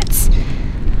droplet bits.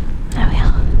 There we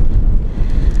are.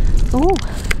 Ooh.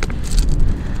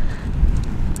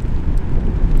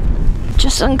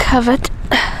 Just uncovered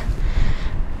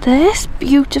this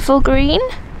beautiful green.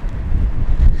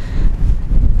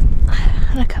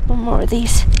 And a couple more of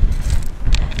these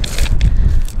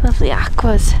lovely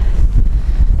aquas.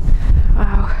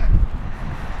 Wow.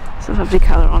 It's a lovely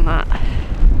colour on that.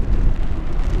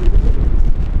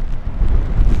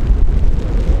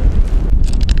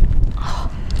 Oh.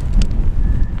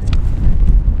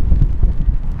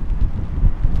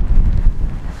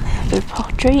 A bit of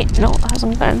pottery. No, that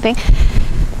hasn't got anything.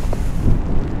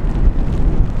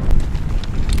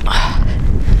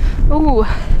 Ooh,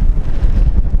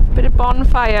 bit of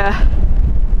bonfire.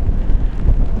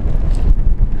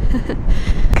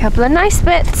 Couple of nice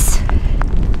bits.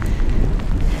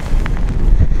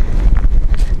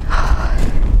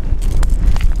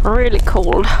 Really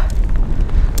cold.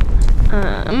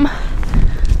 I'm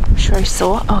sure I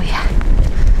saw. Oh yeah,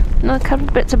 another couple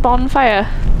of bits of bonfire.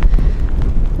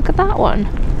 Look at that one.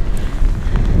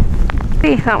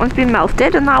 See, that one's been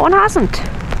melted and that one hasn't.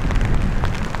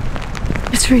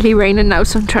 It's really raining now,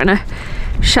 so I'm trying to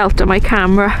shelter my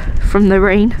camera from the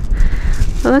rain.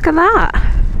 But look at that.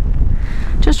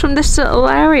 Just from this little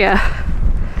area.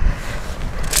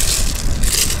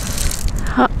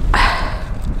 Oh.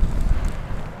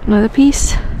 Another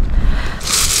piece.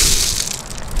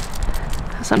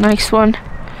 That's a nice one.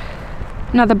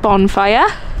 Another bonfire.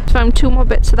 Found two more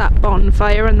bits of that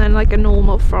bonfire and then like a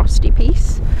normal frosty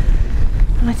piece.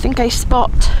 And I think I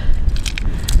spot.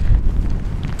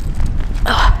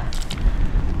 Oh.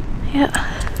 Yeah.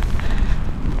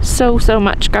 So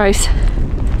much, guys.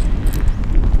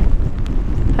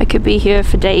 I could be here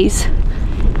for days.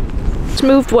 It's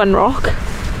moved one rock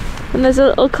and there's a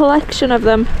little collection of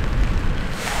them.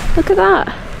 Look at that.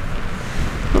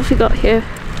 What have we got here?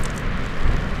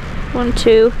 1,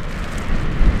 2,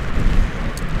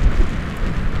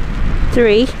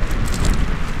 3.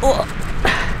 Oh,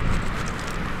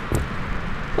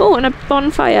 oh, and a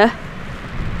bonfire.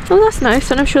 Oh, that's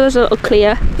nice, and I'm sure there's a little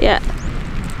clear. Yeah.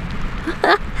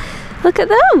 Look at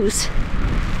those.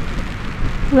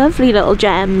 Lovely little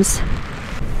gems.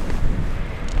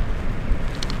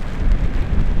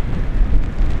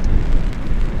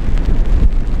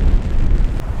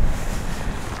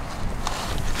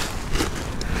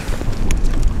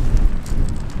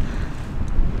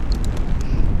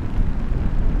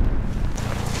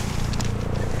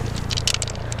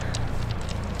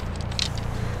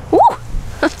 Ooh!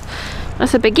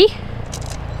 That's a biggie.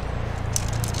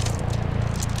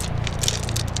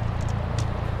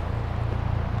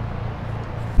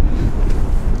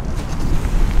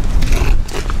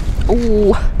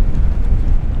 Ooh.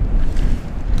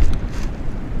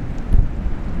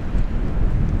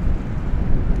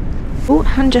 Oh,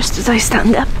 and just as I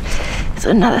stand up, there's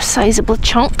another sizable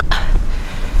chunk.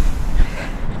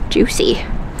 Juicy.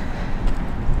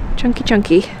 Chunky,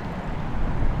 chunky.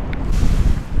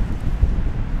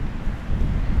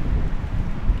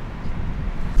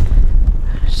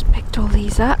 Just picked all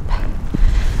these up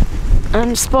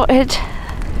and spotted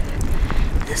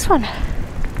this one.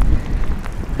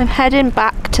 I'm heading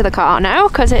back to the car now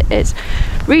because it is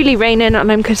really raining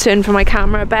and I'm concerned for my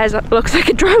camera. Bear's looks like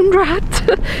a drowned rat.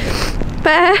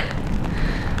 Bear.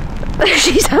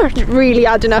 She's really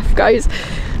had enough, guys.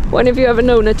 When have you ever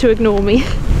known her to ignore me?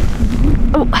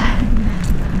 Oh.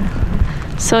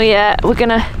 So yeah, we're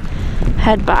gonna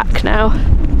head back now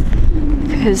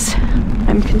because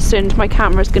I'm concerned my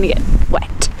camera's gonna get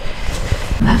wet.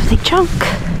 Lovely chunk.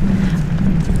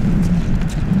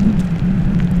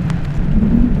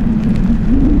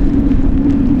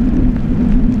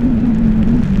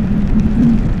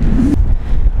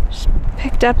 Just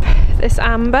picked up this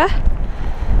amber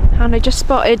and I just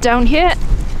spotted down here.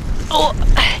 Oh,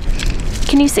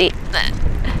 can you see that?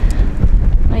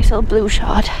 Nice little blue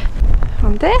shard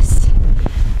on this,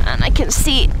 and I can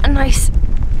see a nice.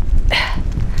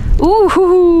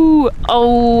 Ooh,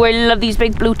 oh, I love these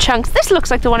big blue chunks. This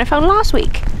looks like the one I found last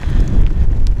week.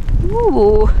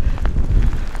 Ooh,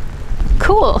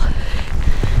 cool.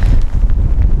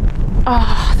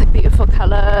 Oh, the beautiful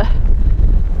colour.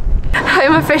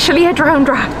 I'm officially a drowned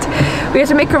rat. We had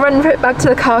to make a run back to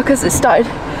the car because it started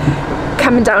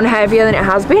coming down heavier than it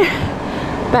has been.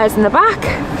 Bear's in the back.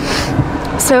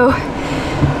 So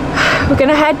we're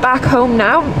gonna head back home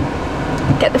now,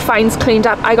 get the finds cleaned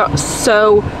up. I got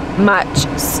so much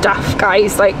stuff,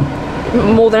 guys, like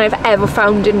more than I've ever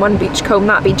found in one beachcomb.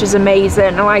 That beach is amazing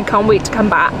and I can't wait to come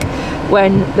back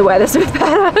when the weather's a bit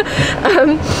better.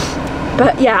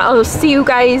 But yeah, I'll see you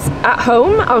guys at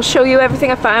home. I'll show you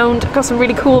everything I found. Got some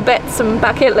really cool bits, some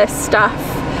bucket list stuff.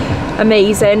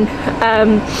 Amazing.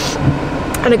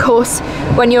 And of course,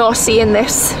 when you're seeing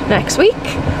this next week,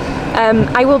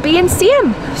 I will be in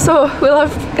CM. So we'll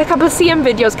have a couple of CM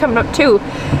videos coming up too.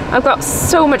 I've got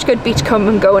so much good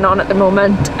beachcombing going on at the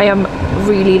moment. I am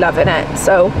really loving it.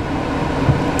 So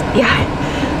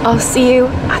yeah, I'll see you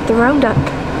at the roundup.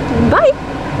 Bye.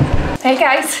 Hey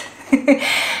guys.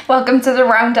 Welcome to the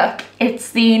roundup.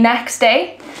 It's the next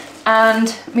day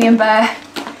and me and Bear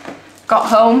got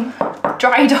home,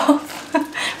 dried off,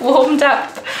 warmed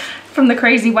up from the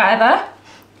crazy weather,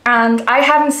 and I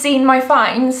haven't seen my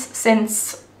finds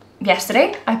since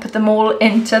yesterday. I put them all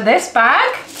into this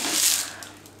bag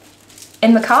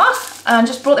in the car and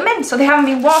just brought them in. So they haven't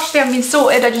been washed, they haven't been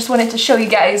sorted. I just wanted to show you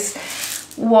guys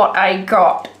what I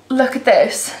got. Look at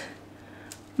this.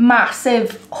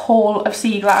 Massive haul of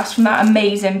sea glass from that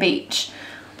amazing beach.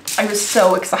 I was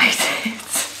so excited.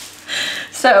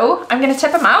 So I'm gonna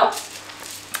tip them out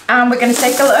and we're gonna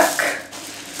take a look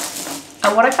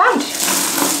at what I found.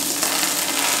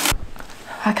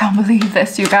 I can't believe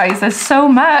this, you guys. There's so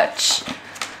much.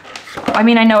 I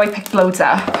mean, I know I picked loads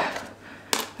up.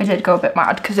 I did go a bit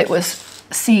mad because it was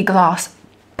sea glass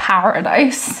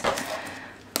paradise.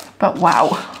 But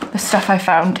wow, the stuff I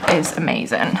found is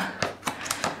amazing.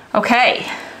 Okay.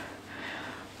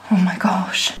 Oh my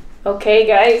gosh. Okay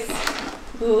guys,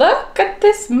 look at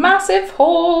this massive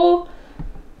haul.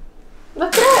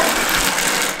 Look at it.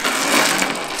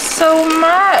 So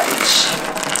much.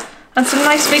 And some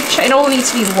nice big, it all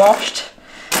needs to be washed.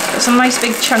 But some nice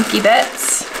big chunky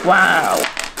bits. Wow.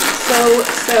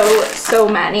 So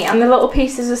many. And the little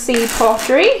pieces of sea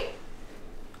pottery.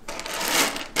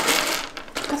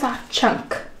 Look at that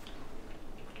chunk.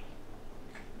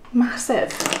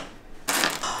 Massive.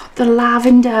 The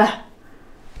lavender.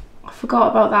 I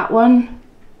forgot about that one.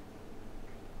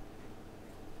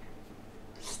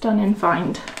 Stunning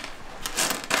find.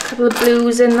 A couple of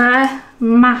blues in there.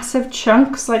 Massive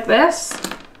chunks like this.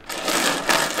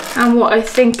 And what I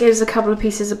think is a couple of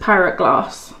pieces of pirate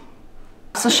glass.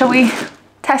 So shall we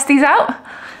test these out?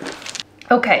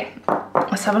 Okay,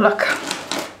 let's have a look.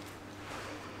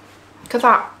 Look at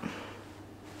that.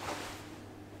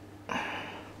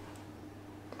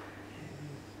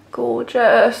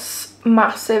 Gorgeous,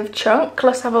 massive chunk.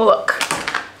 Let's have a look.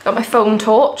 Got my phone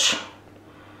torch.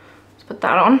 Let's put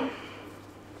that on.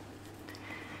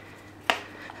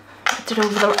 Put it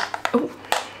over the, oh,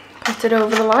 put it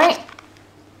over the light.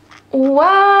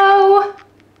 Wow!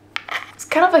 It's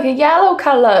kind of like a yellow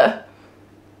colour.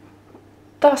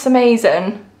 That's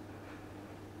amazing.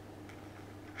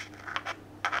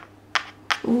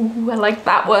 Ooh, I like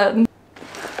that one.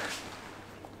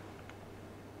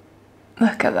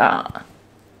 Look at that.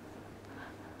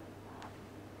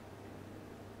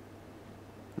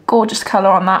 Gorgeous colour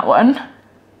on that one.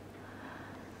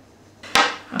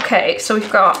 Okay, so we've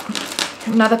got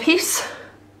another piece.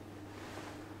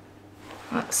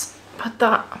 Let's put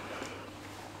that.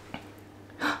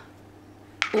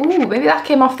 Ooh, maybe that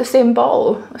came off the same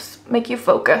ball. Let's make you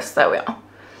focus. There we are.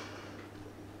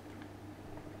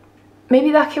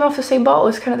 Maybe that came off the same ball.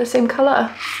 It's kind of the same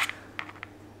colour.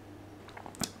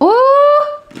 Ooh,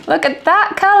 look at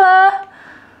that colour.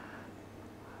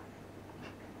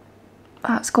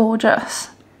 That's gorgeous.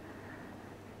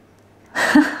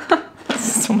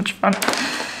 This is so much fun.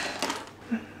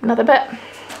 Another bit.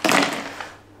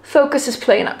 Focus is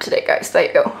playing up today, guys. There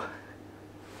you go.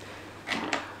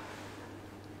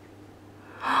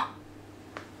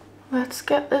 Let's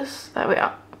get this. There we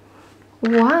are.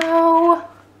 Wow.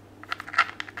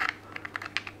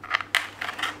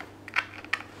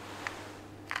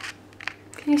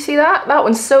 Can you see that? That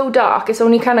one's so dark. It's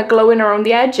only kind of glowing around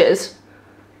the edges.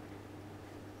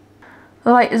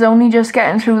 The light is only just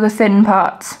getting through the thin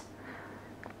parts.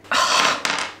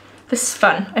 This is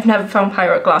fun. I've never found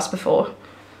pirate glass before.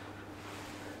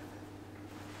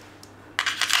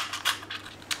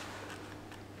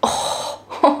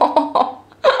 Oh.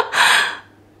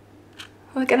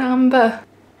 Look at amber.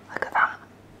 Look at that.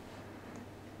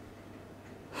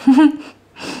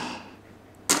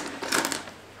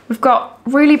 We've got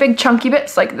really big chunky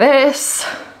bits like this.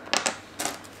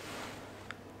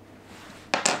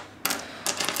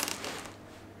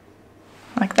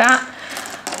 Like that.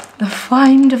 The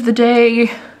find of the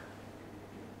day.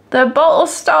 The bottle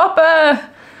stopper.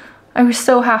 I was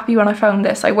so happy when I found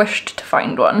this. I wished to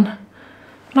find one.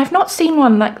 And I've not seen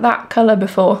one like that colour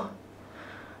before.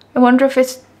 I wonder if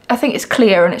it's, I think it's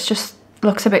clear and it just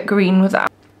looks a bit green with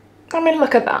that. I mean,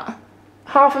 look at that.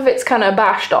 Half of it's kind of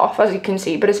bashed off, as you can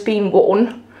see, but it's been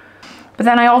worn. But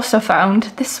then I also found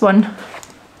this one.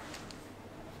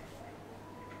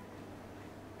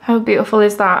 How beautiful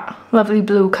is that? Lovely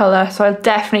blue colour. So I'm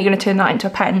definitely going to turn that into a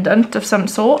pendant of some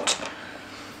sort.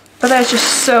 But there's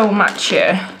just so much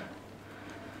here.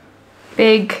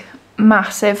 Big,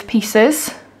 massive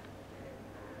pieces.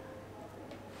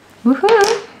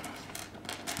 Woohoo!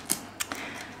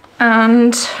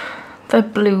 And the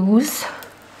blues.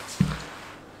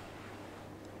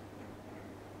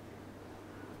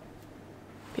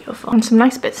 Beautiful. And some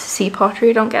nice bits of sea pottery,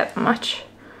 you don't get that much.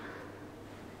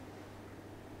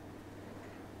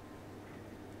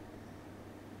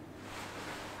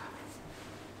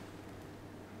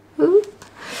 Ooh.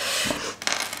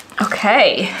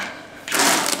 Okay.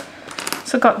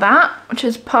 So got that, which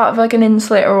is part of like an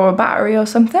insulator or a battery or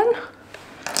something.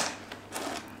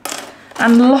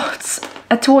 And lots,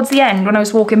 towards the end when I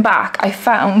was walking back, I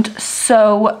found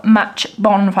so much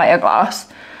bonfire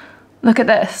glass. Look at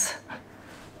this.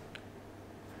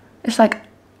 It's like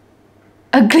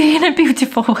ugly in a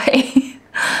beautiful way.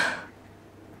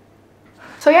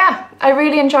 So yeah, I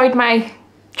really enjoyed my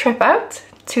trip out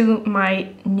to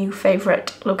my new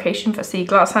favourite location for sea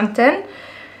glass hunting.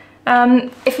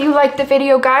 If you liked the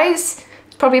video, guys,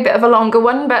 it's probably a bit of a longer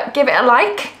one, but give it a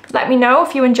like. Let me know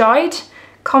if you enjoyed.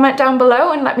 Comment down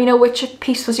below and let me know which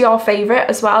piece was your favourite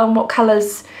as well and what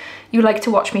colours you like to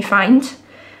watch me find.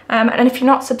 And if you're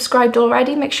not subscribed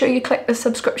already, make sure you click the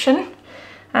subscription.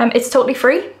 It's totally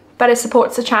free, but it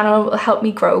supports the channel, it will help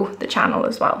me grow the channel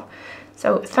as well.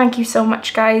 So thank you so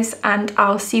much, guys, and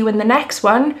I'll see you in the next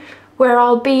one where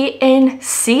I'll be in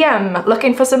Siam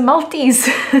looking for some multis.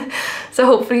 So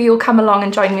hopefully you'll come along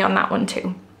and join me on that one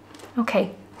too.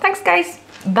 Okay, thanks guys,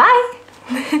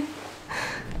 bye.